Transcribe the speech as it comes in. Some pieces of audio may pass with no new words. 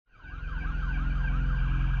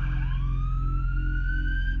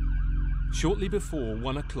Shortly before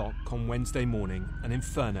 1 o'clock on Wednesday morning, an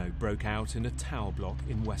inferno broke out in a tower block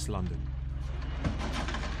in West London.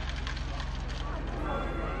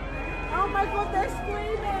 Oh my God, they're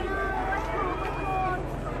screaming!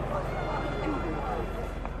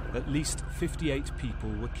 At least 58 people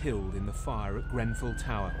were killed in the fire at Grenfell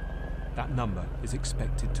Tower. That number is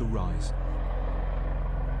expected to rise.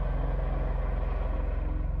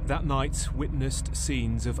 That night witnessed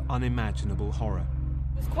scenes of unimaginable horror.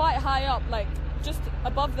 It was quite high up, like just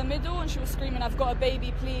above the middle, and she was screaming, "I've got a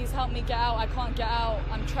baby, please help me get out, I can't get out,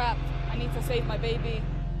 I'm trapped, I need to save my baby."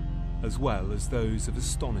 As well as those of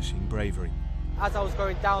astonishing bravery. As I was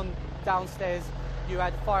going downstairs, you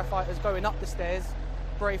had firefighters going up the stairs,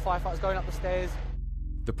 brave firefighters going up the stairs.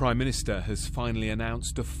 The Prime Minister has finally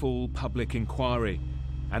announced a full public inquiry,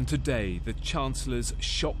 and today the Chancellor's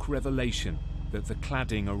shock revelation that the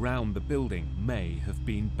cladding around the building may have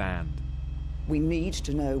been banned. We need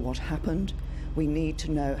to know what happened. We need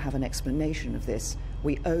to have an explanation of this.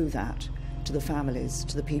 We owe that to the families,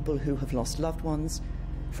 to the people who have lost loved ones,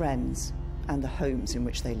 friends, and the homes in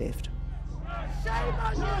which they lived. Shame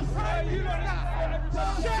on you!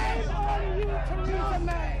 Shame on you, Theresa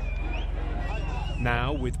May!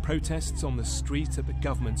 Now, with protests on the street at the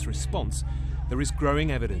government's response, there is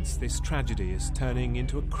growing evidence this tragedy is turning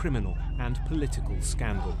into a criminal and political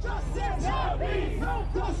scandal.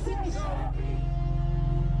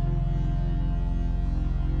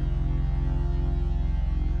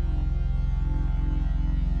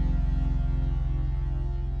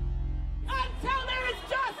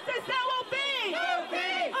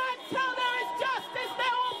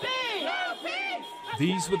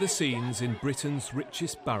 These were the scenes in Britain's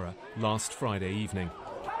richest borough last Friday evening.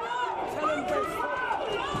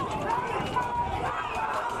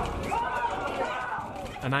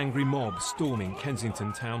 An angry mob storming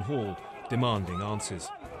Kensington Town Hall, demanding answers.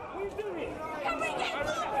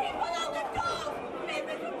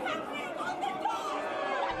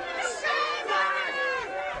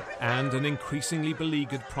 And an increasingly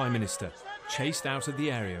beleaguered Prime Minister chased out of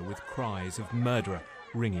the area with cries of murderer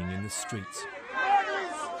ringing in the streets.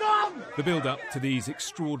 The build-up to these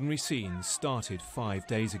extraordinary scenes started 5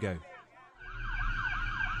 days ago.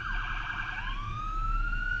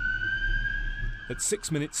 At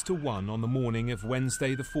 6 minutes to 1 on the morning of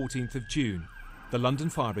Wednesday the 14th of June, the London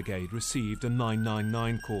Fire Brigade received a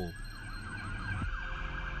 999 call.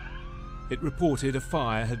 It reported a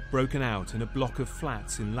fire had broken out in a block of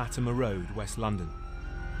flats in Latimer Road, West London.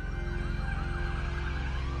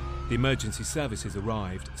 The emergency services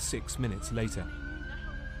arrived 6 minutes later.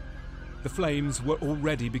 The flames were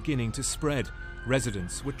already beginning to spread.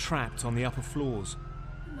 Residents were trapped on the upper floors.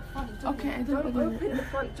 Okay, I don't open the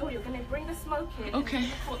front door. You're going to bring the smoke in. Okay.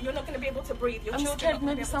 You're not going to be able to breathe. Your I'm scared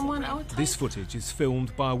maybe someone out. This footage is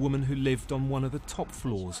filmed by a woman who lived on one of the top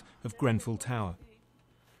floors of Grenfell Tower.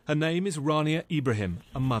 Her name is Rania Ibrahim,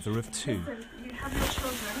 a mother of two. Listen, you have your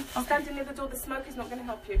children. Okay. Standing near the door, the smoke is not going to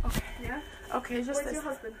help you. Okay. Yeah? Okay, just Where's your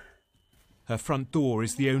husband? Her front door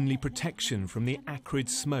is the only protection from the acrid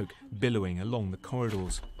smoke billowing along the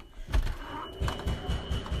corridors.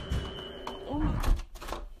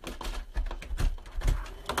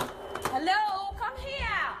 Hello? Come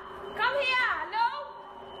here! Come here! Hello?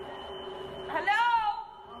 Hello?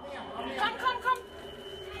 Come!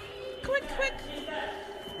 Quick!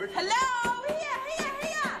 Hello?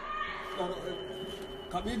 Here! No,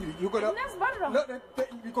 come in. You gotta. No,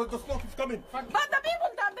 because the smoke is coming. But the people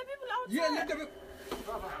outside. Yeah, let them.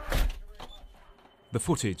 The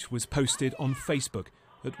footage was posted on Facebook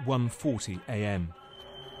at 1:40 a.m.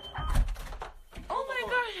 Oh my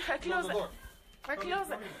God! I close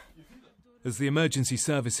it. As the emergency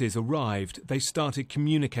services arrived, they started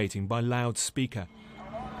communicating by loudspeaker.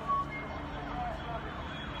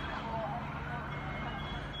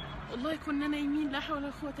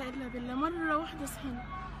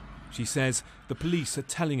 She says, the police are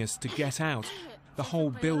telling us to get out. The whole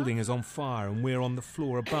building is on fire and we're on the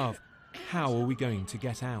floor above. How are we going to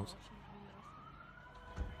get out?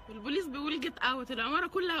 البوليس بيقول get out. العمارة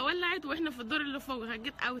كلها ولعت واحنا في الدور اللي فوق.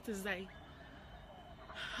 get out ازاي؟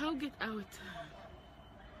 How get out?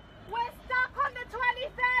 We're stuck on the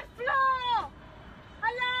 23rd floor!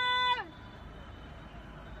 Hello!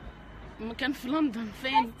 مكان في لندن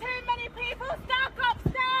فين؟ There's too many people stuck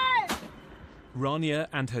upstairs! Rania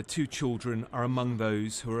and her two children are among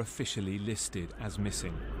those who are officially listed as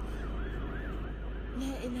missing.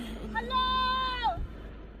 Hello!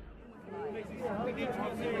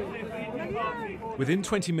 Within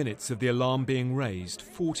 20 minutes of the alarm being raised,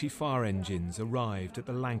 40 fire engines arrived at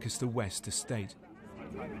the Lancaster West estate.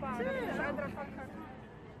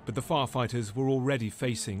 But the firefighters were already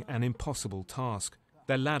facing an impossible task.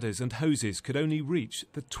 Their ladders and hoses could only reach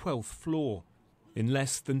the 12th floor. In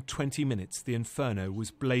less than 20 minutes, the inferno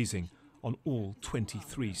was blazing on all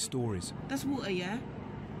 23 stories. That's water, yeah?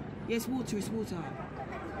 Yeah, it's water, it's water.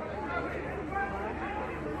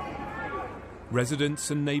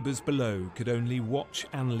 Residents and neighbours below could only watch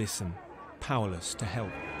and listen, powerless to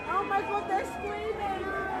help. Oh my God, they're screaming!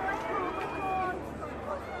 Oh my God!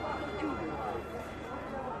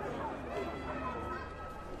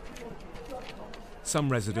 Some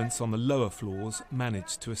residents on the lower floors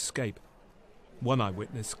managed to escape. One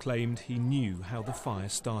eyewitness claimed he knew how the fire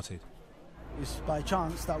started. It's by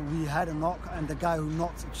chance that we had a knock, and the guy who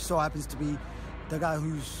knocked so happens to be the guy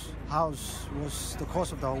whose house was the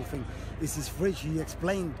cause of the whole thing. It's his fridge. He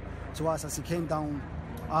explained to us as he came down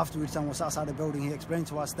afterwards and was outside the building, he explained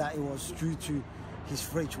to us that it was due to his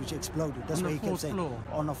fridge which exploded. That's what he kept saying.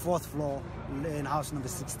 On the 4th floor in house number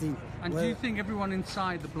 16. And do you think everyone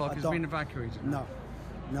inside the block has been evacuated? No.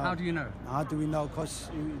 No. How do you know? How do we know? Because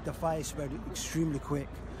the fire spread extremely quick,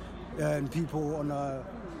 and people on the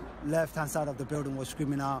left-hand side of the building were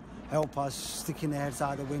screaming out, "Help us!" sticking their heads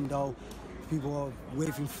out the window. People were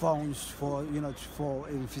waving phones for, for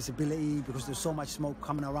invisibility because there's so much smoke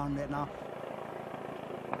coming around right now.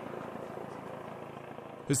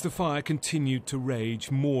 As the fire continued to rage,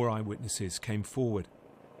 more eyewitnesses came forward.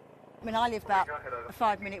 I mean, I live about a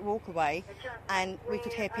 5-minute walk away, and we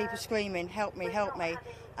could hear people screaming, "Help me, help me,"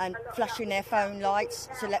 and flashing their phone lights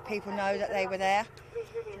to let people know that they were there.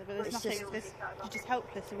 But there's nothing, you're just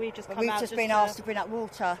helpless, so we've just come we've out just been asked to bring up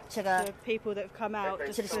water to the people that have come out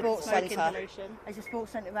to the sports centre. There's a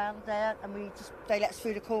sports centre around there, and they let us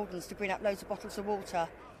through the cordons to bring up loads of bottles of water.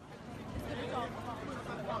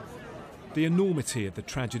 The enormity of the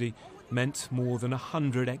tragedy meant more than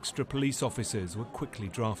 100 extra police officers were quickly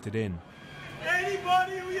drafted in.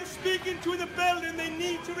 Anybody who is speaking to the building, they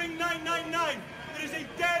need to ring 999. There is a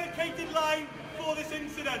dedicated line for this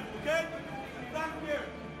incident, okay? Thank you.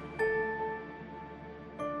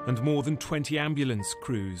 And more than 20 ambulance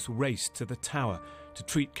crews raced to the tower to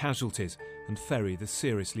treat casualties and ferry the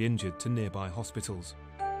seriously injured to nearby hospitals.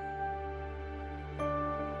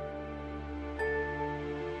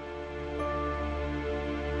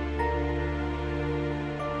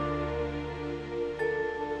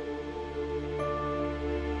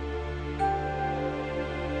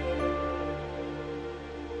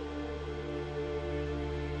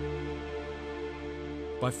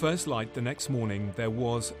 By first light the next morning, there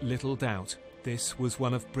was little doubt this was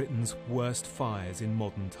one of Britain's worst fires in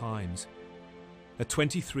modern times. A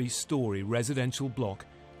 23-storey residential block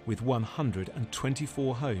with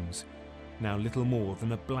 124 homes, now little more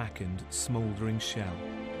than a blackened, smouldering shell.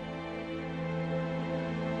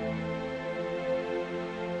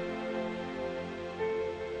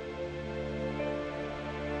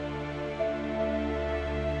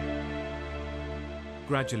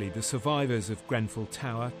 Gradually, the survivors of Grenfell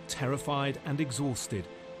Tower, terrified and exhausted,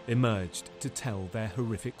 emerged to tell their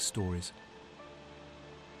horrific stories.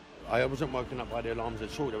 I wasn't woken up by the alarms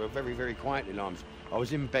at all. They were very, very quiet alarms. I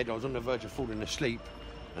was in bed, I was on the verge of falling asleep,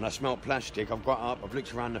 and I smelled plastic. I've got up, I've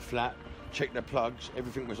looked around the flat, checked the plugs,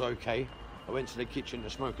 everything was okay. I went to the kitchen to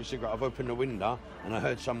smoke a cigarette. I've opened the window, and I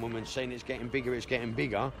heard some woman saying it's getting bigger, it's getting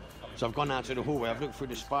bigger. So I've gone out to the hallway, I've looked through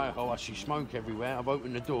the spire hole, I see smoke everywhere. I've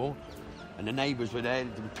opened the door, and the neighbours were there,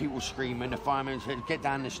 the people screaming, the firemen said, "Get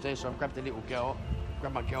down the stairs." So I grabbed the little girl,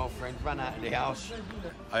 grabbed my girlfriend, ran out of the house.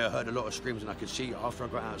 I heard a lot of screams, and I could see, after I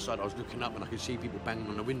got outside, I was looking up and I could see people banging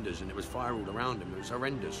on the windows, and there was fire all around them. It was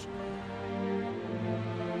horrendous.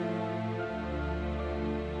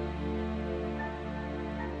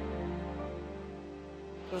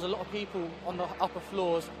 There was a lot of people on the upper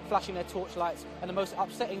floors flashing their torchlights, and the most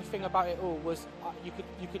upsetting thing about it all was you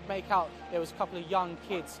could make out there was a couple of young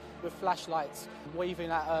kids with flashlights waving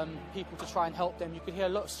at people to try and help them. You could hear a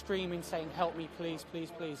lot of screaming saying, "Help me, please, please,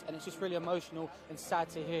 please," and it's just really emotional and sad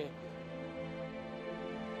to hear.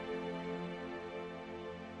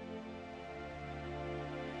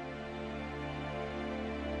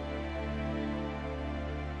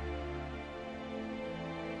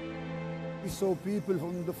 We saw people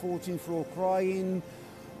from the 14th floor crying,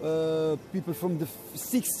 people from the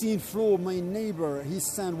 16th floor, my neighbor,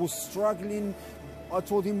 his son was struggling. I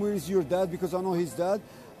told him, "Where is your dad?" because I know his dad.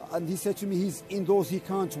 And he said to me, "He's indoors, he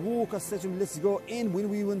can't walk." I said to him, "Let's go in." When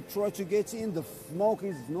we went try to get in, the smoke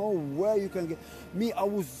is nowhere you can get. Me, I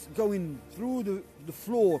was going through the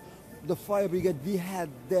floor. The fire brigade, we had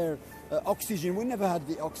their oxygen. We never had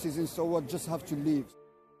the oxygen, so I just have to leave.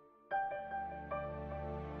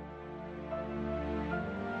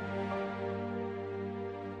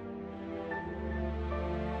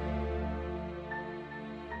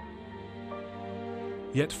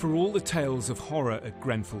 Yet for all the tales of horror at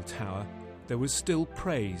Grenfell Tower, there was still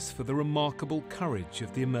praise for the remarkable courage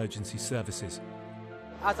of the emergency services.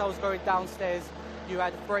 As I was going downstairs, you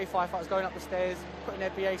had 3 firefighters going up the stairs, putting their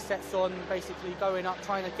BA sets on, basically going up,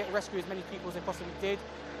 trying to rescue as many people as they possibly did.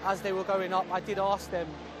 As they were going up, I did ask them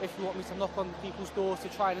if you want me to knock on people's doors to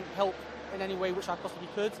try and help in any way which I possibly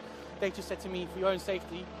could. They just said to me, for your own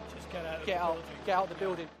safety, just get out the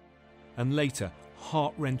building. And later,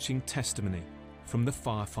 heart-wrenching testimony from the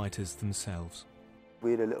firefighters themselves.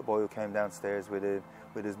 We had a little boy who came downstairs with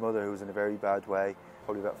his mother, who was in a very bad way,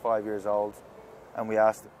 probably about 5 years old, and we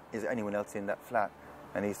asked, is there anyone else in that flat?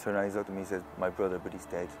 And he's turned around, he's looked at me, he says, my brother, but he's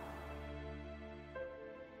dead.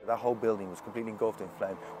 That whole building was completely engulfed in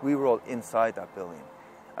flame. We were all inside that building.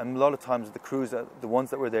 And a lot of times the crews, the ones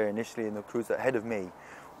that were there initially and the crews ahead of me,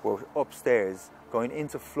 were upstairs going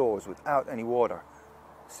into floors without any water,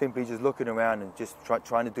 simply just looking around and just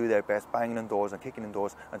trying to do their best, banging on doors and kicking in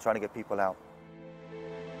doors and trying to get people out.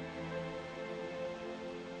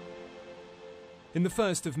 In the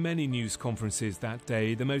first of many news conferences that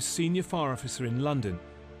day, the most senior fire officer in London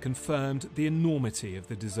confirmed the enormity of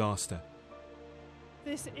the disaster.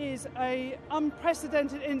 This is an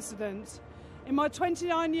unprecedented incident. In my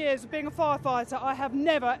 29 years of being a firefighter, I have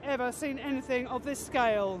never ever seen anything of this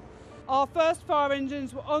scale. Our first fire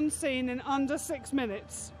engines were on scene in under 6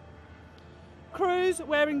 minutes. Crews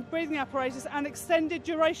wearing breathing apparatus and extended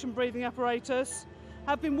duration breathing apparatus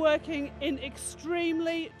have been working in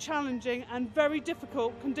extremely challenging and very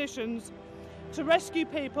difficult conditions to rescue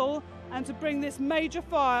people and to bring this major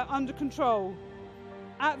fire under control.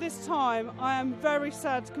 At this time, I am very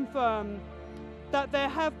sad to confirm that there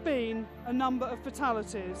have been a number of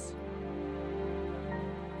fatalities.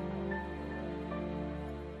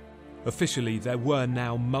 Officially, there were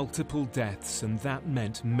now multiple deaths, and that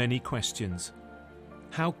meant many questions.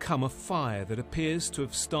 How come a fire that appears to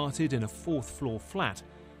have started in a 4th-floor flat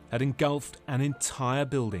had engulfed an entire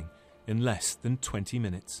building in less than 20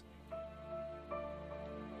 minutes?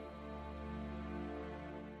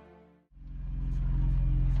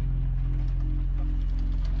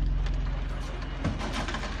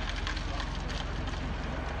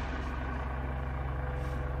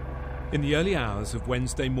 In the early hours of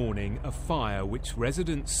Wednesday morning, a fire which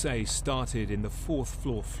residents say started in the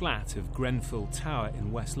 4th-floor flat of Grenfell Tower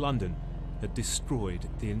in West London had destroyed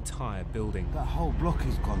the entire building. That whole block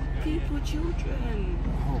is gone. People, children.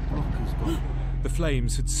 The whole block is gone. The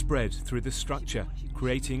flames had spread through the structure,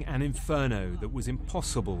 creating an inferno that was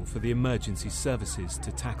impossible for the emergency services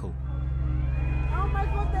to tackle. Oh my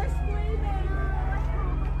God, they're screaming!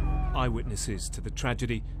 Eyewitnesses to the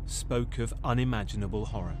tragedy spoke of unimaginable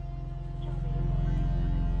horror.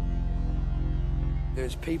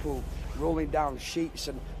 There's people rolling down sheets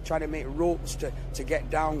and trying to make ropes to get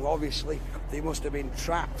down. Obviously, they must have been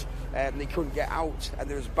trapped and they couldn't get out. And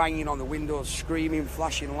there was banging on the windows, screaming,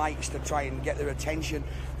 flashing lights to try and get their attention.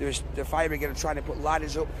 There was the fire brigade trying to put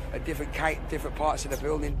ladders up at different parts of the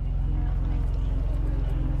building.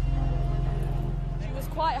 She was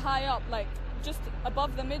quite high up, like just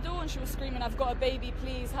above the middle, and she was screaming, "I've got a baby,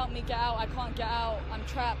 please help me get out. I can't get out. I'm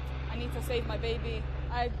trapped. I need to save my baby."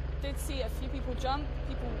 I did see a few people jump.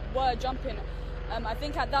 People were jumping. I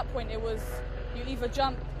think at that point it was you either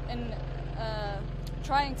jump in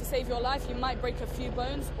trying to save your life, you might break a few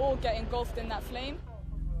bones, or get engulfed in that flame.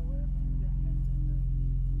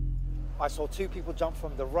 I saw 2 people jump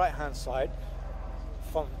from the right-hand side.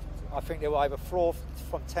 I think they were either floor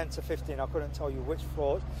from 10 to 15. I couldn't tell you which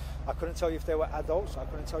floors. I couldn't tell you if they were adults. I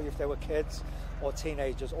couldn't tell you if they were kids or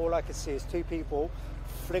teenagers. All I could see is 2 people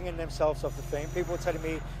flinging themselves off the thing. People were telling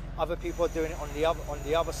me other people are doing it on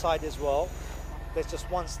the other side as well. There's just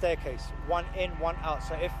one staircase, one in, one out.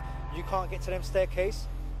 So if you can't get to them staircase,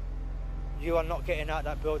 you are not getting out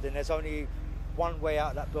that building. There's only one way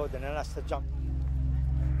out that building, and that's to jump.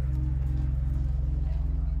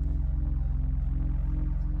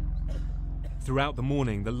 Throughout the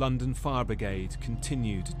morning, the London Fire Brigade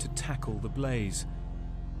continued to tackle the blaze.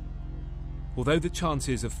 Although the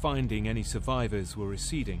chances of finding any survivors were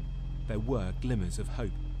receding, there were glimmers of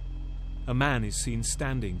hope. A man is seen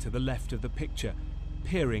standing to the left of the picture,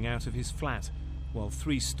 peering out of his flat, while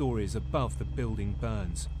 3 stories above the building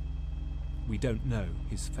burns. We don't know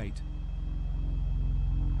his fate.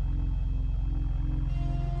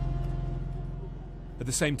 At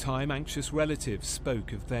the same time, anxious relatives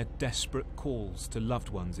spoke of their desperate calls to loved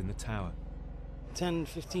ones in the tower.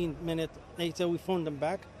 10-15 minutes later, we phoned them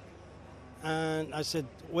back. And I said,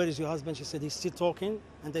 "Where is your husband?" She said, "He's still talking."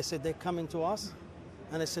 And they said, "They're coming to us."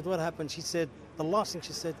 And I said, "What happened?" She said, the last thing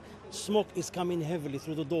she said, "Smoke is coming heavily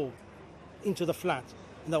through the door into the flat."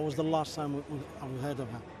 And that was the last time we heard of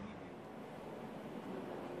her.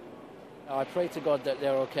 I pray to God that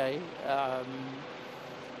they're okay.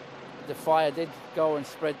 The fire did go and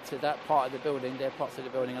spread to that part of the building, their parts of the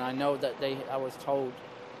building, and I know that I was told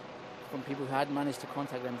from people who had managed to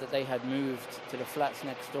contact them that they had moved to the flats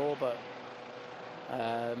next door, but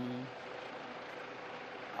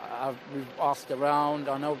we've asked around.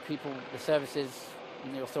 I know people, the services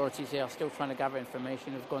and the authorities here are still trying to gather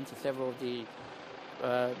information. We've gone to several of the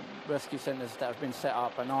rescue centres that have been set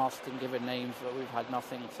up and asked and given names, but we've had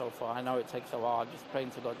nothing so far. I know it takes a while. I'm just praying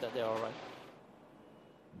to God that they're all right.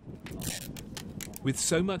 With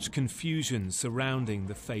so much confusion surrounding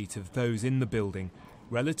the fate of those in the building,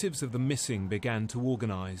 relatives of the missing began to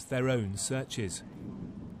organise their own searches.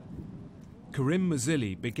 Karim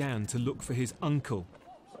Mazzilli began to look for his uncle.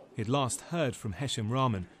 He'd last heard from Hesham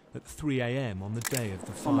Rahman at 3 a.m. on the day of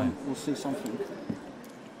the fire. We'll see something.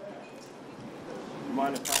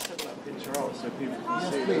 Mind if I take that picture out so people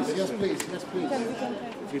can see them? Yes, please. Yes, please.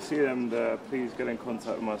 If you see them there, please get in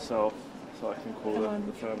contact with myself so I can call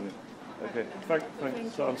the family. Okay,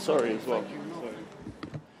 thanks. So I'm sorry as well. Sorry.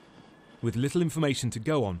 With little information to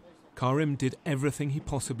go on, Karim did everything he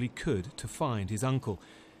possibly could to find his uncle,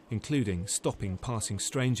 including stopping passing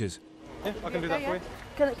strangers. Yeah, I can do that for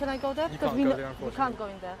you. Can I go there? You can't go there, unfortunately. You can't go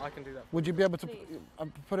in there. I can do that. Would you be able to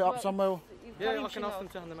put it up somewhere? Yeah, I can ask them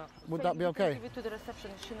to hand them out. Would that be okay? Give it to the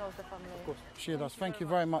receptionist. She knows the family. Of course. She does. Thank you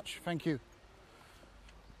very much. Thank you.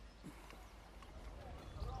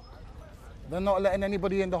 They're not letting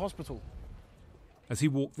anybody in the hospital. As he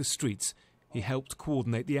walked the streets, he helped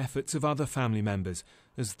coordinate the efforts of other family members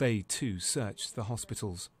as they too searched the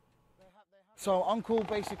hospitals. So Uncle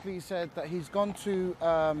basically said that he's gone to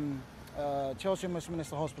Chelsea and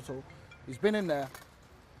Westminster Hospital. He's been in there.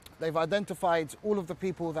 They've identified all of the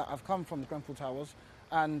people that have come from the Grenfell Towers,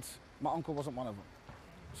 and my uncle wasn't one of them.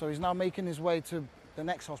 So he's now making his way to the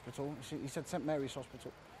next hospital. He said St Mary's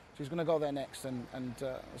Hospital. So he's going to go there next and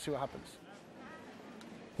see what happens.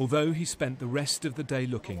 Although he spent the rest of the day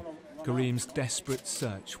looking, Karim's desperate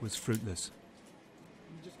search was fruitless.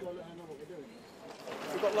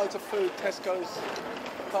 We've got loads of food, Tesco's.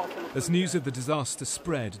 As news of the disaster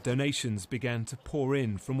spread, donations began to pour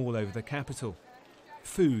in from all over the capital.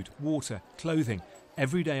 Food, water, clothing,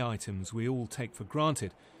 everyday items we all take for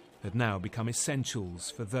granted had now become essentials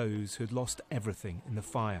for those who had lost everything in the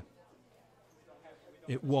fire.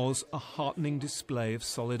 It was a heartening display of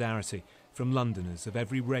solidarity from Londoners of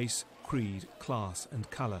every race, creed, class and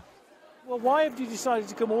colour. Well, why have you decided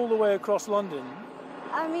to come all the way across London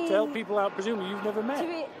to help people out, presumably you've never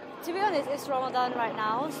met? To be honest, it's Ramadan right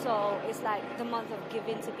now, so it's like the month of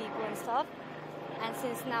giving to people and stuff. And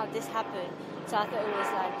since now this happened, so I thought it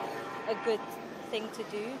was like a good thing to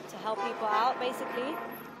do to help people out, basically.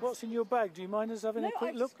 What's in your bag? Do you mind us having a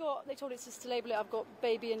quick look? They told us just to label it. I've got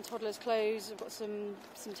baby and toddler's clothes. I've got some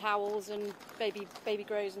towels and baby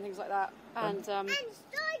grows and things like that. And star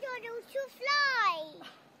doodles to fly.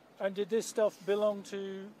 And did this stuff belong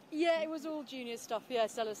to? Yeah, it was all Junior's stuff. Yeah,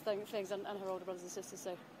 Stella's things and her older brothers and sisters.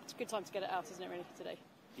 So it's a good time to get it out, isn't it, really, today?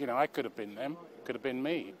 You know, I could have been them, could have been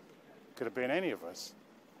me, could have been any of us.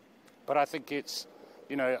 But I think it's,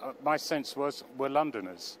 you know, my sense was we're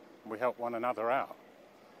Londoners. We help one another out.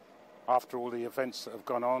 After all the events that have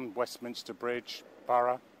gone on, Westminster Bridge,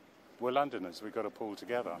 Borough, we're Londoners. We've got to pull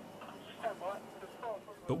together.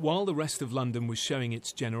 But while the rest of London was showing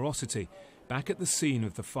its generosity, back at the scene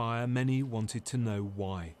of the fire, many wanted to know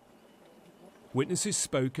why. Witnesses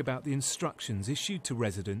spoke about the instructions issued to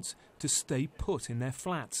residents to stay put in their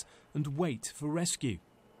flats and wait for rescue.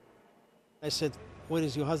 I said, "Where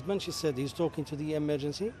is your husband?" She said, "He's talking to the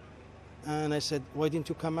emergency." And I said, "Why didn't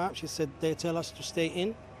you come out?" She said, "They tell us to stay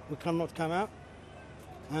in. We cannot come out."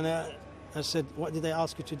 And I said, "What did they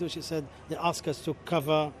ask you to do?" She said, "They asked us to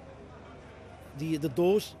cover the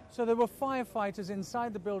doors." So there were firefighters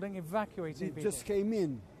inside the building evacuating people? They just came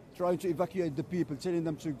in, trying to evacuate the people, telling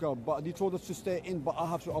them to go. But they told us to stay in, but I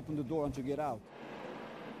have to open the door and to get out.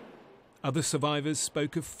 Other survivors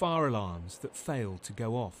spoke of fire alarms that failed to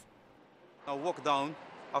go off. I walked down,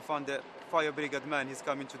 I found the fire brigade man, he's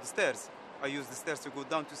coming to the stairs. I used the stairs to go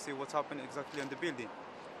down to see what's happening exactly in the building.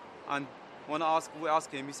 And when we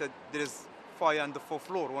asked him, he said there is fire on the 4th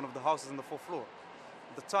floor, one of the houses on the 4th floor.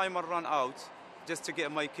 The time I ran out just to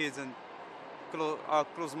get my kids and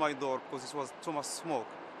close my door because it was too much smoke.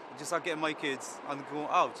 Just I get my kids and go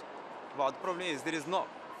out. But the problem is there is not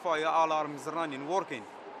fire alarms running, working.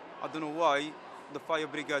 I don't know why the fire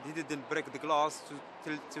brigade, he didn't break the glass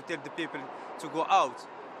to tell the people to go out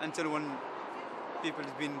until when people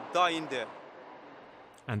have been dying there.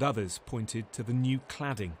 And others pointed to the new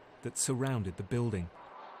cladding that surrounded the building.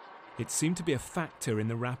 It seemed to be a factor in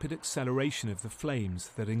the rapid acceleration of the flames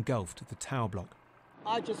that engulfed the tower block.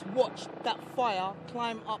 I just watched that fire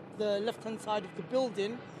climb up the left-hand side of the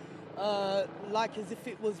building, like as if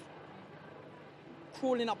it was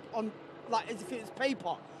crawling up on, like as if it was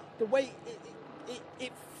paper. The way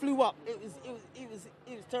it flew up, it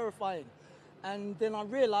was terrifying. And then I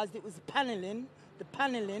realised it was the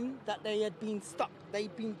panelling that they had been stuck.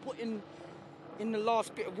 They'd been put in the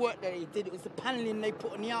last bit of work that they did. It was the panelling they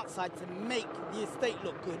put on the outside to make the estate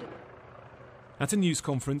look good. At a news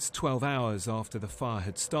conference 12 hours after the fire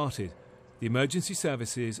had started, the emergency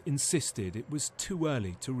services insisted it was too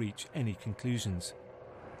early to reach any conclusions.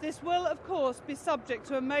 This will, of course, be subject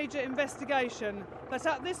to a major investigation, but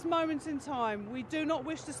at this moment in time, we do not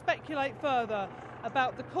wish to speculate further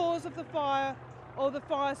about the cause of the fire or the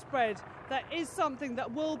fire spread. That is something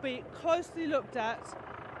that will be closely looked at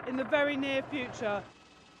in the very near future.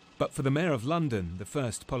 But for the Mayor of London, the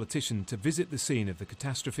first politician to visit the scene of the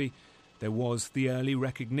catastrophe, there was the early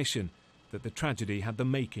recognition that the tragedy had the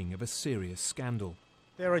making of a serious scandal.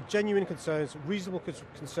 There are genuine concerns, reasonable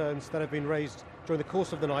concerns that have been raised during the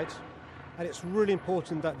course of the night, and it's really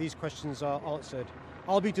important that these questions are answered.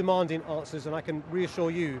 I'll be demanding answers, and I can reassure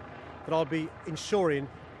you that I'll be ensuring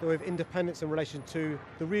that we have independence in relation to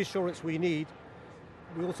the reassurance we need.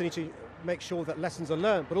 We also need to make sure that lessons are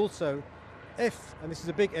learned, but also if, and this is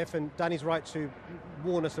a big if, and Danny's right to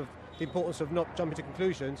warn us of the importance of not jumping to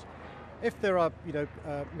conclusions, if there are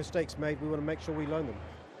mistakes made, we want to make sure we learn them.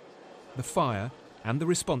 The fire and the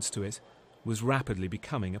response to it was rapidly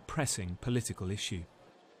becoming a pressing political issue.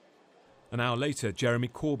 An hour later, Jeremy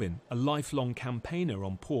Corbyn, a lifelong campaigner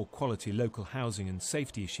on poor quality local housing and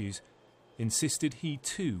safety issues, insisted he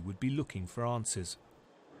too would be looking for answers.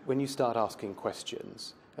 When you start asking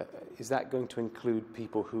questions, is that going to include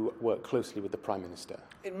people who work closely with the Prime Minister?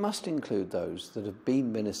 It must include those that have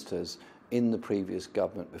been ministers in the previous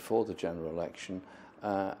government before the general election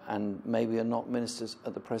and maybe are not ministers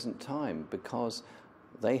at the present time because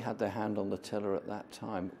they had their hand on the tiller at that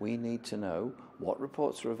time. We need to know what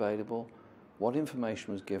reports are available, what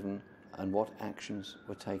information was given, and what actions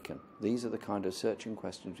were taken. These are the kind of searching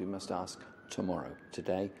questions we must ask tomorrow.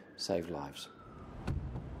 Today, save lives.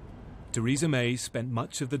 Theresa May spent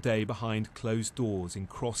much of the day behind closed doors in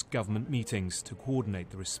cross-government meetings to coordinate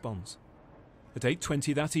the response. At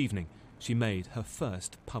 8:20 that evening, she made her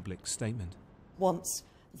first public statement. Once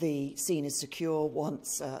the scene is secure,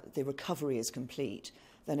 once the recovery is complete,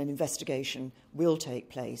 then an investigation will take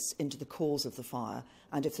place into the cause of the fire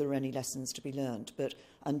and if there are any lessons to be learned. But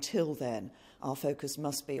until then, our focus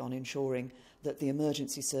must be on ensuring that the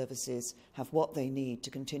emergency services have what they need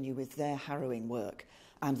to continue with their harrowing work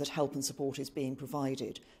and that help and support is being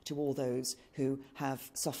provided to all those who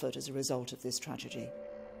have suffered as a result of this tragedy.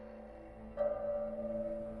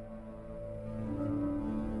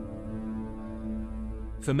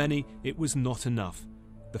 For many, it was not enough.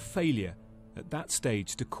 The failure at that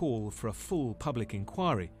stage to call for a full public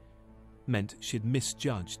inquiry meant she'd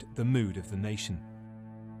misjudged the mood of the nation.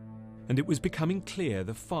 And it was becoming clear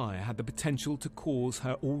the fire had the potential to cause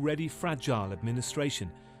her already fragile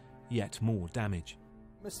administration yet more damage.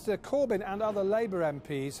 Mr Corbyn and other Labour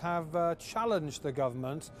MPs have challenged the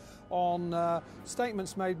government on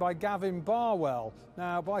statements made by Gavin Barwell.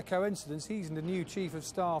 Now, by coincidence, he's the new Chief of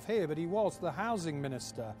Staff here, but he was the Housing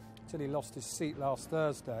Minister until he lost his seat last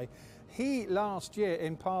Thursday. He, last year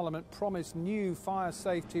in Parliament, promised new fire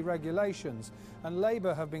safety regulations, and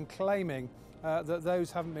Labour have been claiming that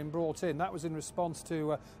those haven't been brought in. That was in response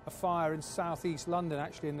to a fire in south-east London,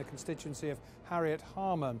 actually in the constituency of Harriet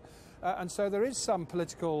Harman. And so there is some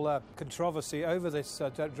political controversy over this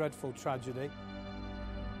dreadful tragedy.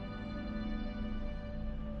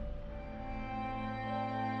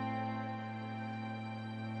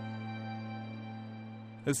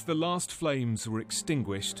 As the last flames were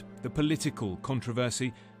extinguished, the political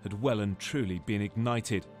controversy had well and truly been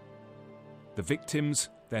ignited. The victims,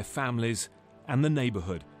 their families, and the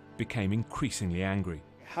neighbourhood became increasingly angry.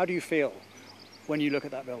 How do you feel when you look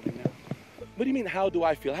at that building now? What do you mean, how do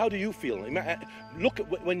I feel? How do you feel? Look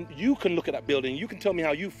at, when you can look at that building, you can tell me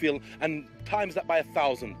how you feel and times that by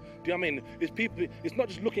 1,000. Do you know what I mean? It's not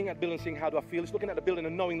just looking at the building and saying, how do I feel? It's looking at the building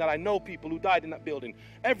and knowing that I know people who died in that building.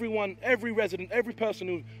 Everyone, every resident, every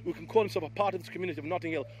person who can call himself a part of this community of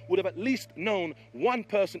Notting Hill would have at least known one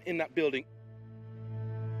person in that building.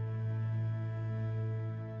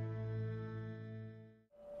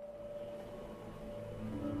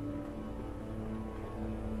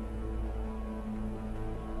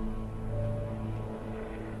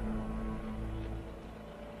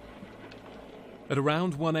 At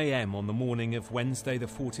around 1 a.m. on the morning of Wednesday the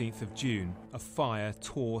 14th of June, a fire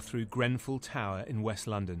tore through Grenfell Tower in West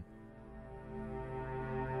London.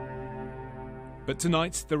 But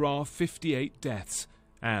tonight there are 58 deaths,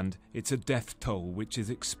 and it's a death toll which is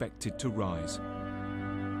expected to rise.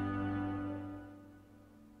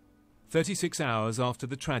 36 hours after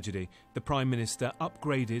the tragedy, the Prime Minister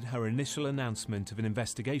upgraded her initial announcement of an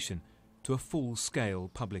investigation to a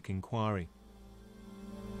full-scale public inquiry.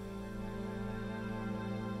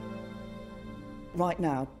 Right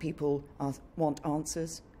now, people want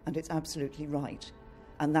answers, and it's absolutely right.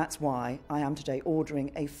 And that's why I am today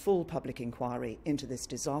ordering a full public inquiry into this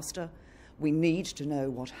disaster. We need to know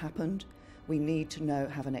what happened. We need to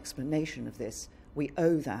have an explanation of this. We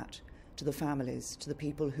owe that to the families, to the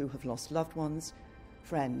people who have lost loved ones,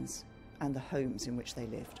 friends, and the homes in which they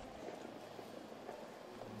lived.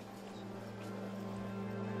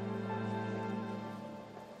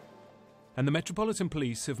 And the Metropolitan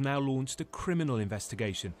Police have now launched a criminal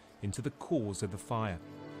investigation into the cause of the fire.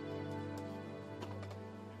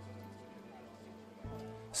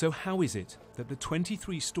 So how is it that the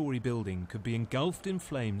 23-storey building could be engulfed in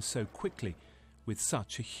flames so quickly with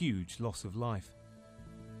such a huge loss of life?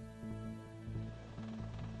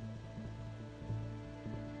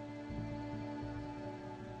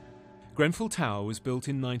 Grenfell Tower was built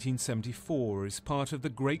in 1974 as part of the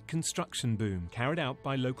great construction boom carried out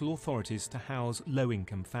by local authorities to house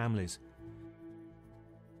low-income families.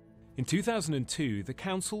 In 2002, the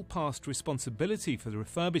council passed responsibility for the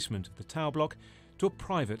refurbishment of the tower block to a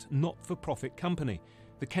private not-for-profit company,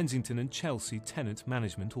 the Kensington and Chelsea Tenant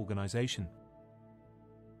Management Organisation.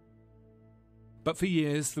 But for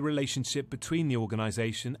years, the relationship between the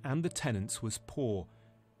organisation and the tenants was poor,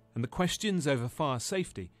 and the questions over fire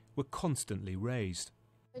safety were constantly raised.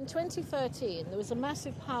 In 2013, there was a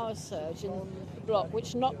massive power surge in the block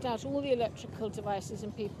which knocked out all the electrical devices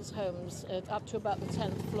in people's homes up to about the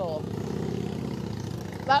 10th floor.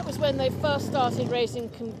 That was when they first started raising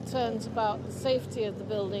concerns about the safety of the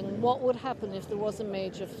building, what would happen if there was a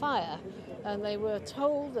major fire. And they were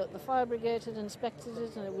told that the fire brigade had inspected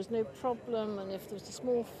it and it was no problem, and if there was a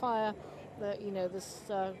small fire, that this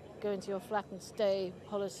go into your flat and stay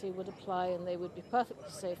policy would apply and they would be perfectly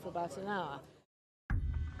safe for about an hour.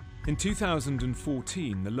 In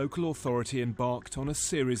 2014, the local authority embarked on a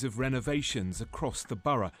series of renovations across the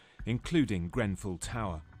borough, including Grenfell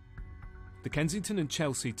Tower. The Kensington and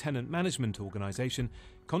Chelsea Tenant Management Organisation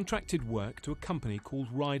contracted work to a company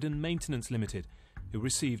called Ryden Maintenance Limited, who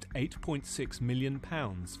received £8.6 million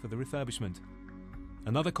for the refurbishment.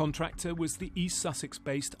 Another contractor was the East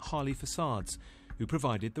Sussex-based Harley Facades, who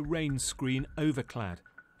provided the rain screen overclad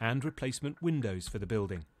and replacement windows for the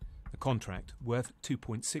building, a contract worth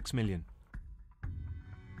 £2.6 million.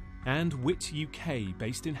 And Witt UK,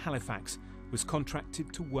 based in Halifax, was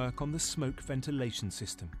contracted to work on the smoke ventilation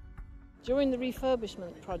system. During the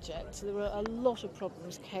refurbishment project, there were a lot of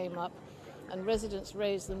problems came up, and residents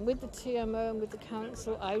raised them with the TMO and with the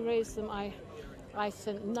council. I raised them. I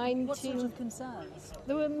sent 19... What sort of concerns?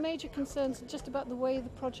 There were major concerns just about the way the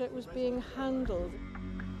project was being handled.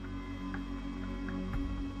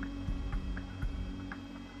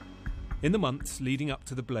 In the months leading up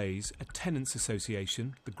to the blaze, a tenants'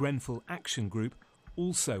 association, the Grenfell Action Group,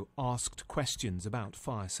 also asked questions about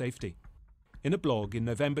fire safety. In a blog in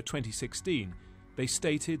November 2016, they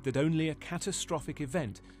stated that only a catastrophic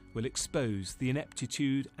event will expose the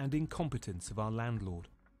ineptitude and incompetence of our landlord.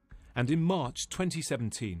 And in March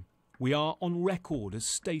 2017, we are on record as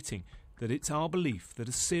stating that it's our belief that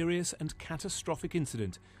a serious and catastrophic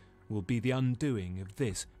incident will be the undoing of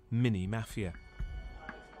this mini-mafia.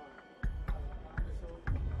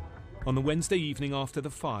 On the Wednesday evening after the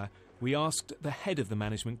fire, we asked the head of the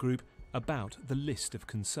management group about the list of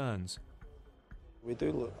concerns. We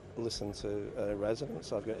do listen to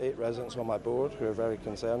residents. I've got 8 residents on my board who are very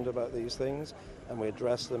concerned about these things, and we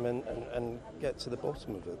address them and get to the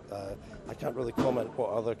bottom of it. I can't really comment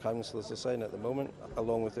what other councillors are saying at the moment.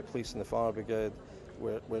 Along with the police and the fire brigade,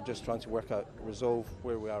 we're just trying to resolve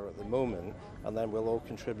where we are at the moment, and then we'll all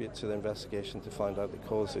contribute to the investigation to find out the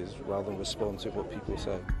causes rather than respond to what people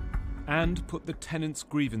say. And put the tenants'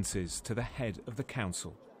 grievances to the head of the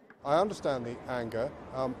council. I understand the anger.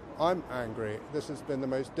 I'm angry. This has been the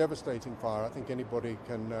most devastating fire I think anybody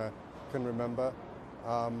can remember.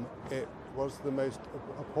 It was the most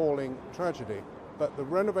appalling tragedy. But the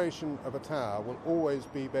renovation of a tower will always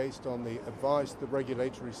be based on the advice, the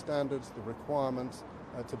regulatory standards, the requirements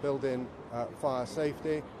to build in fire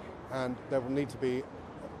safety, and there will need to be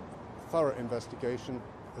a thorough investigation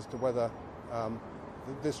as to whether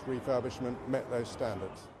this refurbishment met those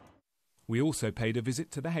standards. We also paid a visit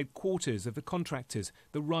to the headquarters of the contractors,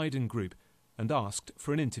 the Ryden Group, and asked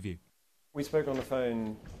for an interview. We spoke on the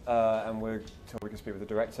phone and we're told we can speak with the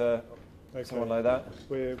director, someone like that.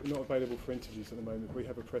 We're not available for interviews at the moment. We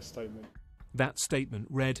have a press statement. That statement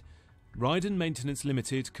read, Ryden Maintenance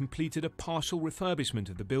Limited completed a partial refurbishment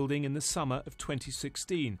of the building in the summer of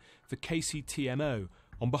 2016 for KCTMO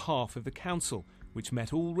on behalf of the council, which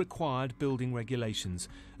met all required building regulations,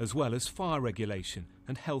 as well as fire regulation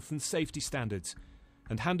and health and safety standards.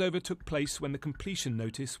 And handover took place when the completion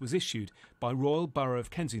notice was issued by Royal Borough of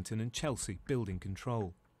Kensington and Chelsea Building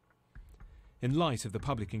Control. In light of the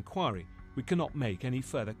public inquiry, we cannot make any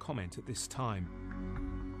further comment at this time.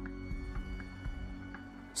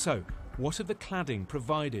 So, what of the cladding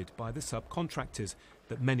provided by the subcontractors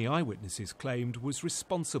that many eyewitnesses claimed was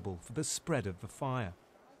responsible for the spread of the fire?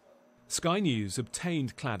 Sky News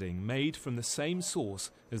obtained cladding made from the same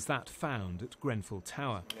source as that found at Grenfell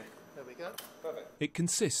Tower. There we go. Perfect. It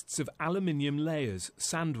consists of aluminium layers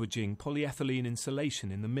sandwiching polyethylene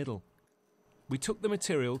insulation in the middle. We took the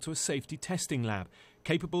material to a safety testing lab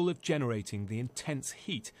capable of generating the intense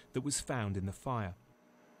heat that was found in the fire.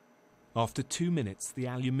 After 2 minutes, the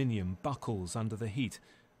aluminium buckles under the heat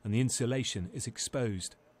and the insulation is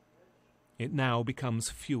exposed. It now becomes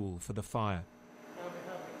fuel for the fire.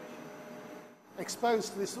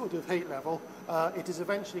 Exposed to this sort of heat level, it is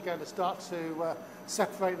eventually going to start to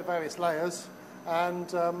separate the various layers, and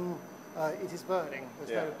it is burning.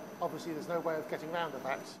 Obviously there's no way of getting around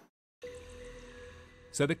that.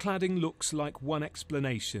 So the cladding looks like one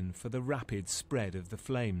explanation for the rapid spread of the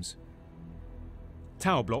flames.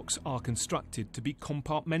 Tower blocks are constructed to be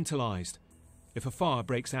compartmentalised. If a fire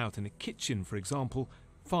breaks out in a kitchen, for example,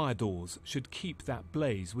 fire doors should keep that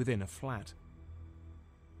blaze within a flat.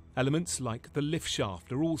 Elements like the lift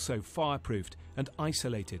shaft are also fireproofed and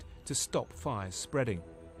isolated to stop fires spreading.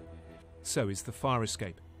 So is the fire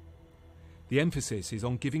escape. The emphasis is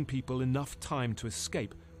on giving people enough time to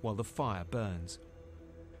escape while the fire burns.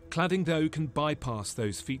 Cladding, though, can bypass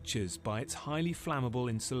those features by its highly flammable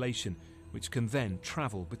insulation, which can then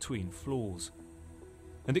travel between floors.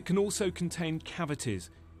 And it can also contain cavities,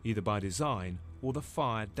 either by design or the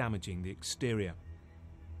fire damaging the exterior.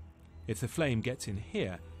 If the flame gets in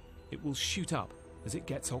here, it will shoot up as it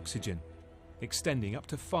gets oxygen, extending up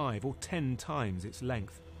to 5 or 10 times its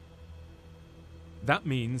length. That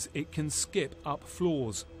means it can skip up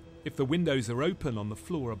floors. If the windows are open on the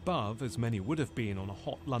floor above, as many would have been on a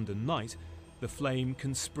hot London night, the flame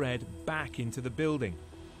can spread back into the building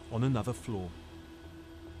on another floor.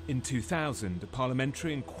 In 2000, a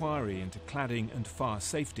parliamentary inquiry into cladding and fire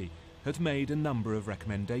safety had made a number of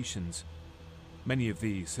recommendations. Many of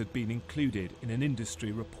these had been included in an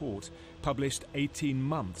industry report published 18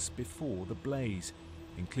 months before the blaze,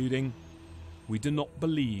 including, "We do not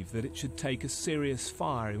believe that it should take a serious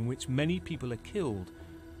fire in which many people are killed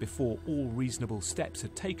before all reasonable steps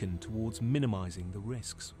are taken towards minimising the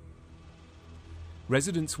risks."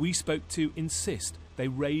 Residents we spoke to insist they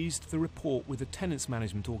raised the report with the tenants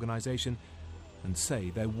management organisation and say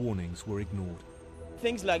their warnings were ignored.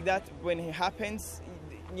 Things like that, when it happens,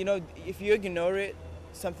 you know, if you ignore it,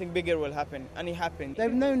 something bigger will happen, and it happened.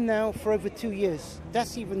 They've known now for over 2 years.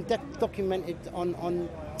 That's even documented on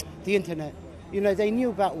the internet. You know, they knew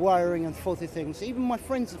about wiring and faulty things. Even my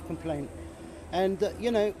friends have complained. And, you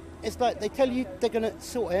know, it's like they tell you they're going to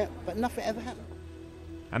sort it, but nothing ever happened.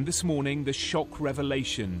 And this morning, the shock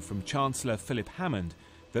revelation from Chancellor Philip Hammond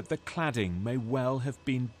that the cladding may well have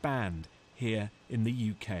been banned here in the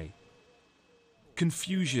UK.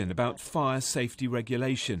 Confusion about fire safety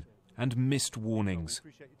regulation and missed warnings.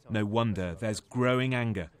 No wonder there's growing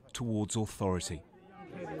anger towards authority.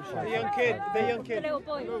 The young kid.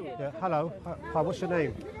 Yeah, hello. Hi, what's your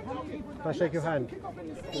name? Can I shake your hand? How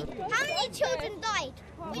many children died?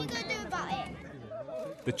 What are you going to do about it?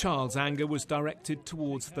 The child's anger was directed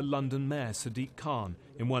towards the London Mayor Sadiq Khan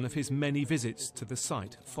in one of his many visits to the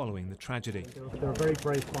site following the tragedy. There are very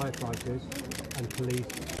brave firefighters and police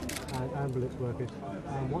and ambulance workers.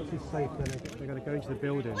 Once it's safe, then they're going to go into the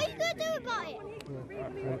building. What are you going to do about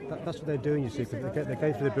it? That's what they're doing, you see. They're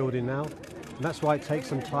going through the building now. And that's why it takes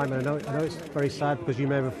some time. And I know it's very sad because you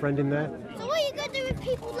may have a friend in there. So what are you going to do with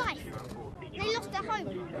people's life? They lost their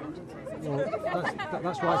home. Well,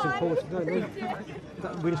 that's why it's important. No,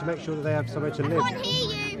 we need to make sure that they have somewhere to live. I can't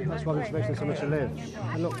hear you. That's why we need to make sure somewhere to live.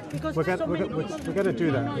 And look, we're going to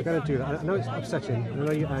do that. We're going to do that. I know it's upsetting. I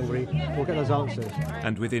know you're angry. We'll get those answers.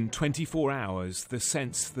 And within 24 hours, the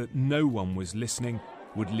sense that no one was listening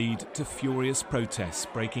would lead to furious protests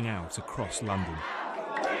breaking out across London.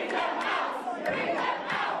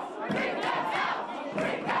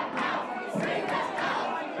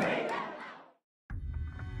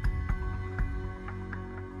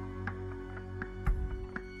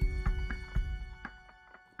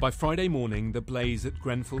 By Friday morning, the blaze at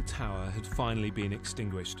Grenfell Tower had finally been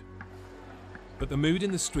extinguished. But the mood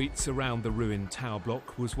in the streets around the ruined tower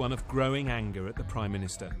block was one of growing anger at the Prime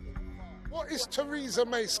Minister. What is Theresa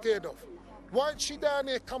May scared of? Why isn't she down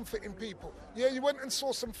here comforting people? Yeah, you went and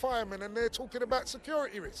saw some firemen and they're talking about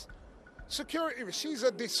security risks. Security risks, she's a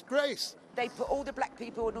disgrace. They put all the black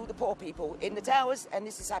people and all the poor people in the towers, and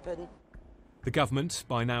this has happened. The government,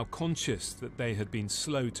 by now conscious that they had been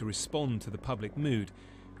slow to respond to the public mood,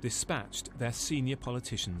 dispatched their senior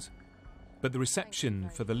politicians. But the reception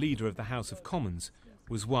for the leader of the House of Commons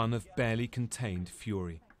was one of barely contained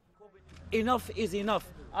fury. Enough is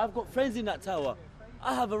enough. I've got friends in that tower.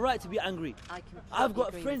 I have a right to be angry. I've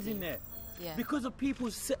got friends in there. Yeah. Because of people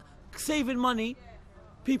saving money,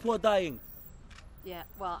 people are dying. Yeah,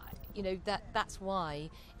 well, you know, that's why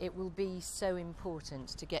it will be so important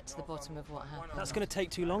to get to the bottom of what happened. That's going to take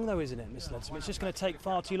too long, though, isn't it, Miss Leadsom? It's just going to take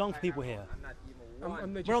far too long for people here.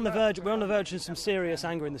 We're on the verge of some serious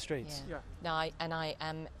anger in the streets. Yeah. No,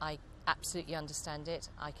 I absolutely understand it.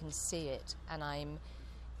 I can see it, and I'm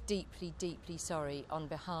deeply, deeply sorry on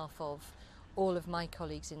behalf of all of my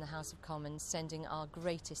colleagues in the House of Commons, sending our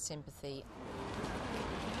greatest sympathy.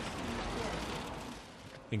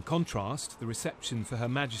 In contrast, the reception for Her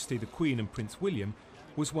Majesty the Queen and Prince William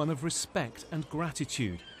was one of respect and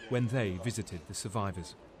gratitude when they visited the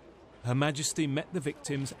survivors. Her Majesty met the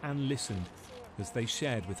victims and listened as they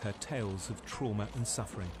shared with her tales of trauma and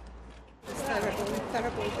suffering. It's terrible,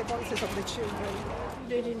 terrible. The voices of the children.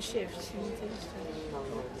 Doing in shifts and things.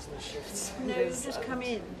 There's no shifts. No, you just come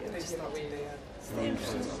in. It's not really I think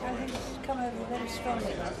it's come over very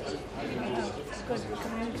strongly. Because the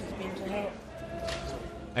community's been to help.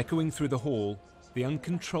 Echoing through the hall, the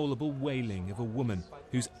uncontrollable wailing of a woman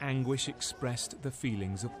whose anguish expressed the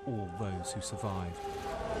feelings of all those who survived.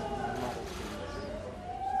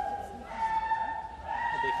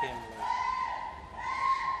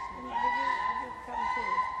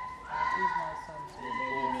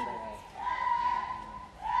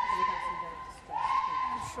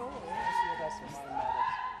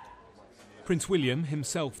 Prince William,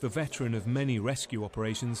 himself the veteran of many rescue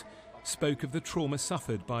operations, spoke of the trauma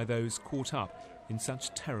suffered by those caught up in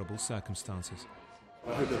such terrible circumstances.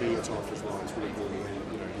 I hope there'll be a time for his lives really important.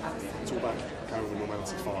 You know, it's all about carrying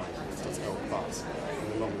normality fine. It does help, but in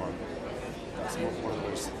the long run, that's one of the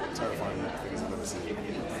most terrifying things I've ever seen.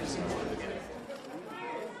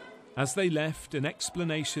 As they left, an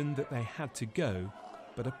explanation that they had to go,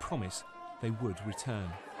 but a promise they would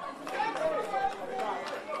return.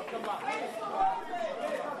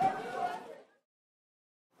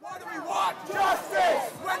 What do we want? Justice!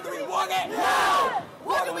 When do we want it? Now!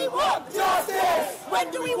 What do we want? Justice! When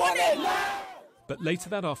do we want it? Now! But later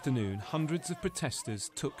that afternoon, hundreds of protesters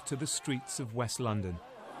took to the streets of West London.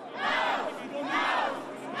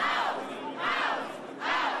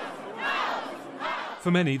 For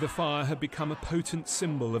many, the fire had become a potent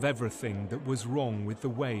symbol of everything that was wrong with the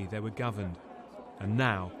way they were governed. And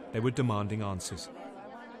now they were demanding answers.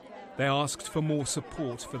 They asked for more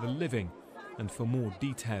support for the living and for more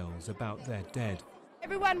details about their dead.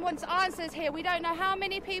 Everyone wants answers here. We don't know how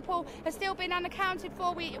many people have still been unaccounted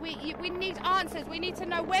for. We need answers. We need to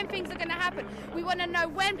know when things are going to happen. We want to know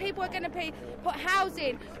when people are going to put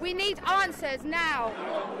housing. We need answers now.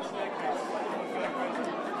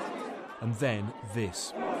 And then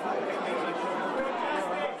this.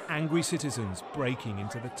 Angry citizens breaking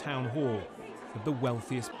into the town hall of the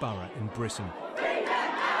wealthiest borough in Britain.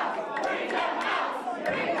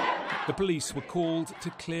 The police were called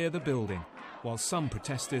to clear the building, while some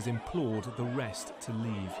protesters implored the rest to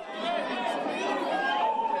leave.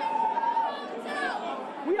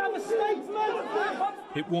 We have a statement!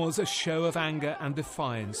 It was a show of anger and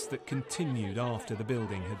defiance that continued after the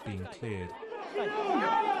building had been cleared.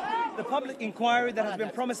 The public inquiry that has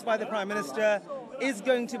been promised by the Prime Minister is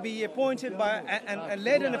going to be appointed by and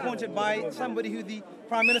led and appointed by somebody who the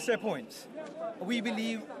Prime Minister appoints. We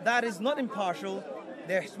believe that is not impartial.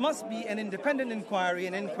 There must be an independent inquiry,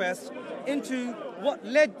 an inquest into what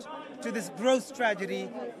led to this gross tragedy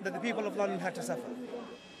that the people of London had to suffer.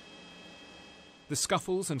 The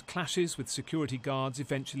scuffles and clashes with security guards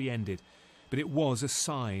eventually ended, but it was a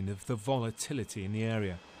sign of the volatility in the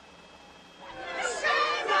area.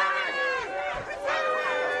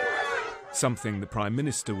 Something the Prime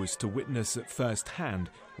Minister was to witness at first hand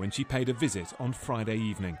when she paid a visit on Friday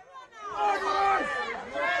evening.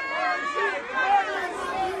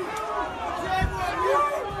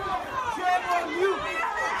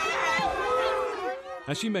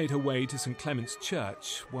 As she made her way to St Clement's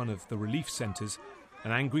Church, one of the relief centres,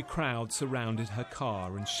 an angry crowd surrounded her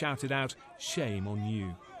car and shouted out, "Shame on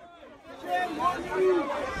you."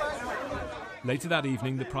 Later that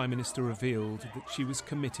evening, the Prime Minister revealed that she was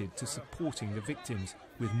committed to supporting the victims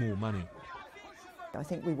with more money. I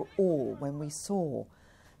think we were all, when we saw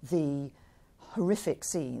the horrific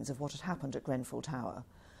scenes of what had happened at Grenfell Tower,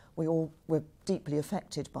 we all were deeply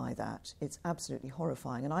affected by that. It's absolutely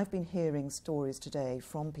horrifying. And I've been hearing stories today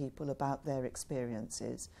from people about their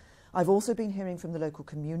experiences. I've also been hearing from the local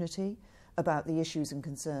community about the issues and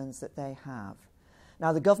concerns that they have.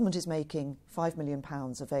 Now, the government is making £5 million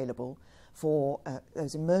available for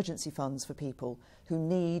those emergency funds for people who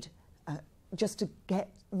need just to get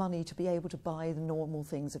money to be able to buy the normal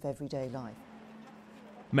things of everyday life.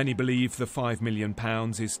 Many believe the £5 million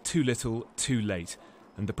is too little, too late,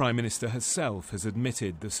 and the Prime Minister herself has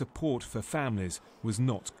admitted the support for families was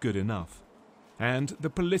not good enough. And the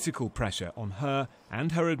political pressure on her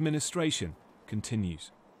and her administration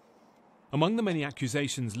continues. Among the many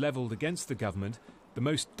accusations levelled against the government, the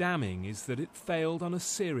most damning is that it failed on a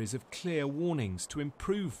series of clear warnings to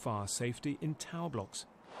improve fire safety in tower blocks.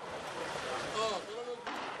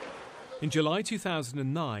 In July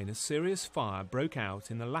 2009, a serious fire broke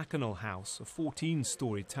out in the Lacanal House, a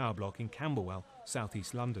 14-storey tower block in Camberwell,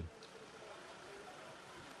 south-east London.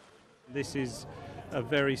 This is a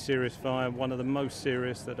very serious fire, one of the most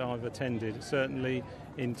serious that I've attended, certainly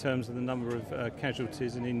in terms of the number of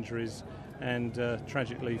casualties and injuries and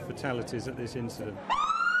tragically fatalities at this incident.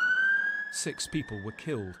 6 people were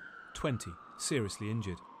killed, 20 seriously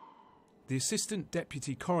injured. The Assistant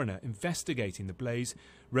Deputy Coroner investigating the blaze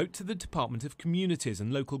wrote to the Department of Communities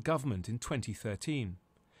and Local Government in 2013.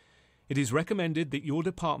 It is recommended that your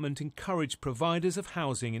department encourage providers of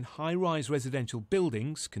housing in high-rise residential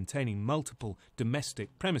buildings containing multiple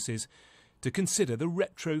domestic premises to consider the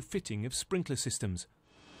retrofitting of sprinkler systems.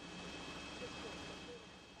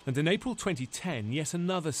 And in April 2010, yet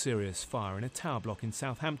another serious fire in a tower block in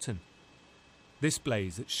Southampton. This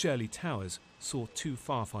blaze at Shirley Towers saw 2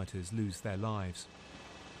 firefighters lose their lives.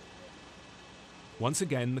 Once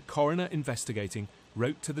again, the coroner investigating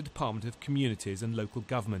wrote to the Department of Communities and Local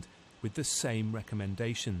Government with the same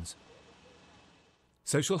recommendations.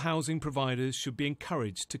 Social housing providers should be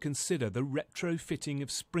encouraged to consider the retrofitting of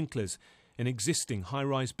sprinklers in existing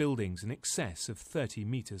high-rise buildings in excess of 30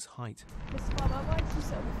 metres height.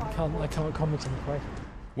 I can't comment, I'm afraid.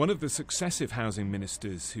 One of the successive housing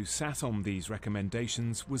ministers who sat on these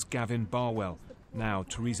recommendations was Gavin Barwell, now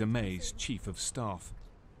Theresa May's Chief of Staff.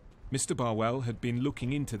 Mr Barwell had been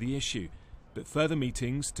looking into the issue, but further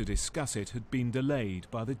meetings to discuss it had been delayed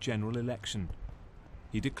by the general election.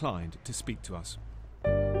 He declined to speak to us.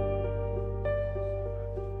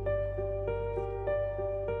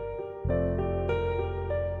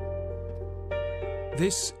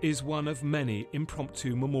 This is one of many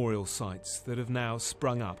impromptu memorial sites that have now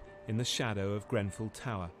sprung up in the shadow of Grenfell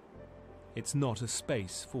Tower. It's not a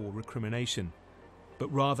space for recrimination,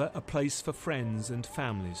 but rather a place for friends and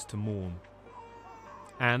families to mourn,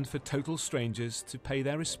 and for total strangers to pay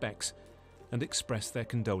their respects and express their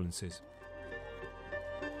condolences.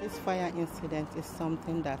 This fire incident is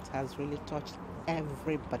something that has really touched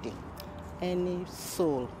everybody. Any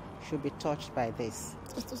soul should be touched by this.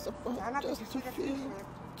 Just to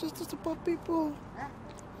support people.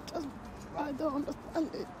 I don't understand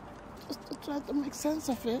it. Just to try to make sense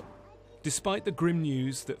of it. Despite the grim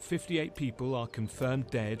news that 58 people are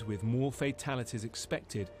confirmed dead with more fatalities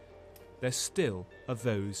expected, there still are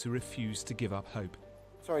those who refuse to give up hope.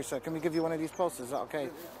 Sorry sir, can we give you one of these posters? Is that okay?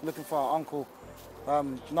 Looking for our uncle.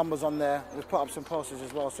 Numbers on there. We've put up some posters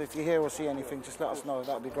as well, so if you hear or see anything, just let us know.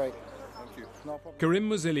 That would be great. Thank you. No problem. Karim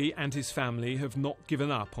Muzili and his family have not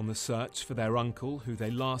given up on the search for their uncle, who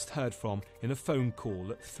they last heard from in a phone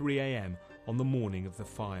call at 3 a.m. on the morning of the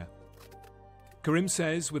fire. Karim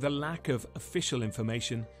says with a lack of official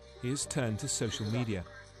information, he has turned to social media.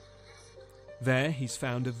 There he's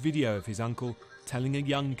found a video of his uncle telling a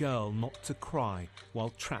young girl not to cry while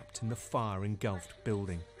trapped in the fire-engulfed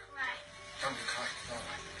building.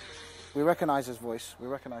 We recognise his voice,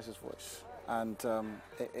 and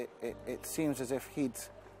it seems as if he'd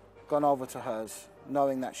gone over to hers,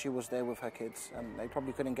 knowing that she was there with her kids, and they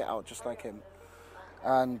probably couldn't get out just like him.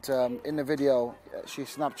 And in the video, she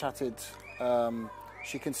Snapchatted,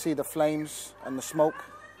 she can see the flames and the smoke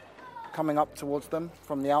coming up towards them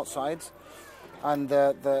from the outside, and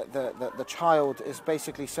the child is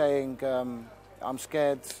basically saying, I'm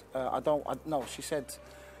scared, no, she said,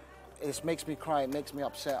 it makes me cry, it makes me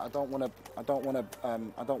upset, I don't want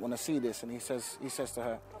to see this. And he says to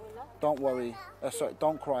her, don't worry, sorry,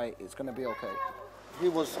 don't cry, it's going to be okay. he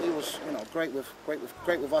was great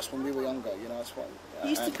with us when we were younger. That's what. He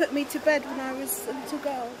used to put me to bed when I was a little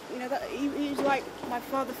girl. That he was like my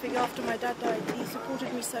father figure after my dad died. He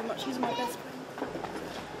supported me so much. He's my best friend.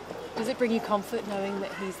 Does it bring you comfort knowing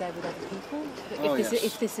that he's there with other people?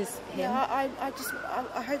 If this is him? Yeah,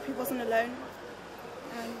 I hope he wasn't alone.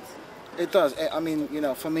 And it does. I mean,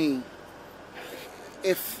 for me,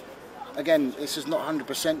 if again, this is not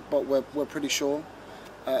 100%, but we're pretty sure.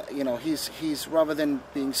 He's rather than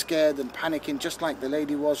being scared and panicking, just like the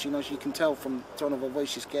lady was. She can tell from the tone of her voice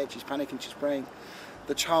she's scared, she's panicking, she's praying.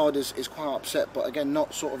 The child is quite upset, but again,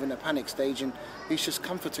 not sort of in a panic stage, and he's just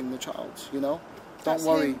comforting the child. Don't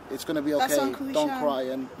worry, it's going to be okay. Don't cry,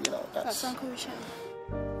 and that's Uncle Hisham.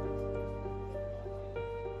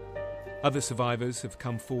 Other survivors have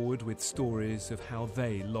come forward with stories of how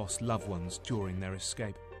they lost loved ones during their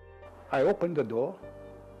escape. I opened the door.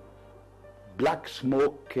 Black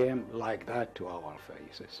smoke came like that to our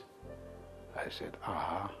faces. I said,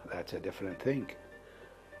 that's a different thing.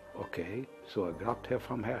 Okay, so I grabbed her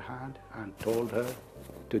from her hand and told her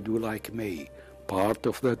to do like me. Part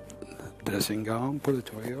of the dressing gown, put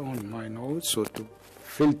it on my nose so to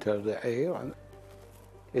filter the air. And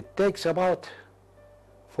it takes about,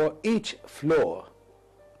 for each floor,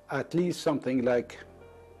 at least something like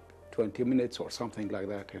 20 minutes or something like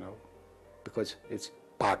that, because it's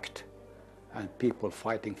packed and people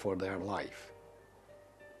fighting for their life.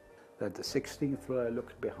 At the 16th floor, I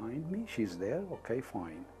looked behind me, she's there, okay,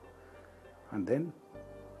 fine. And then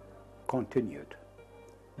continued,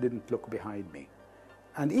 didn't look behind me.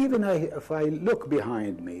 And even if I look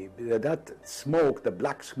behind me, that smoke, the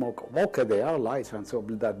black smoke, okay, there are lights, and so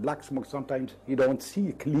that black smoke, sometimes you don't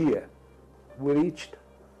see clear. We reached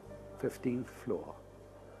 15th floor.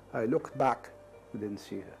 I looked back, we didn't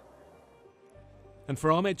see her. And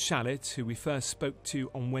for Ahmed Shalit, who we first spoke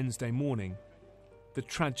to on Wednesday morning, the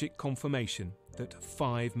tragic confirmation that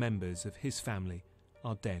 5 members of his family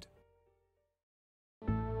are dead.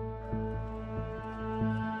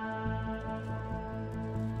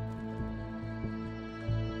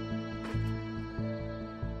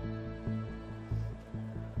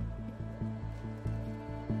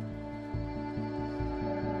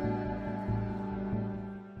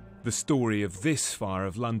 The story of this fire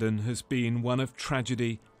of London has been one of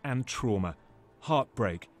tragedy and trauma,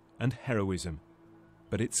 heartbreak and heroism.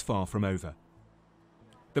 But it's far from over.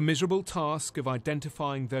 The miserable task of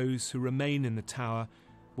identifying those who remain in the tower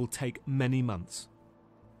will take many months.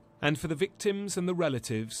 And for the victims and the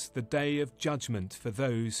relatives, the day of judgment for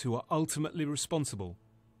those who are ultimately responsible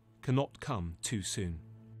cannot come too soon.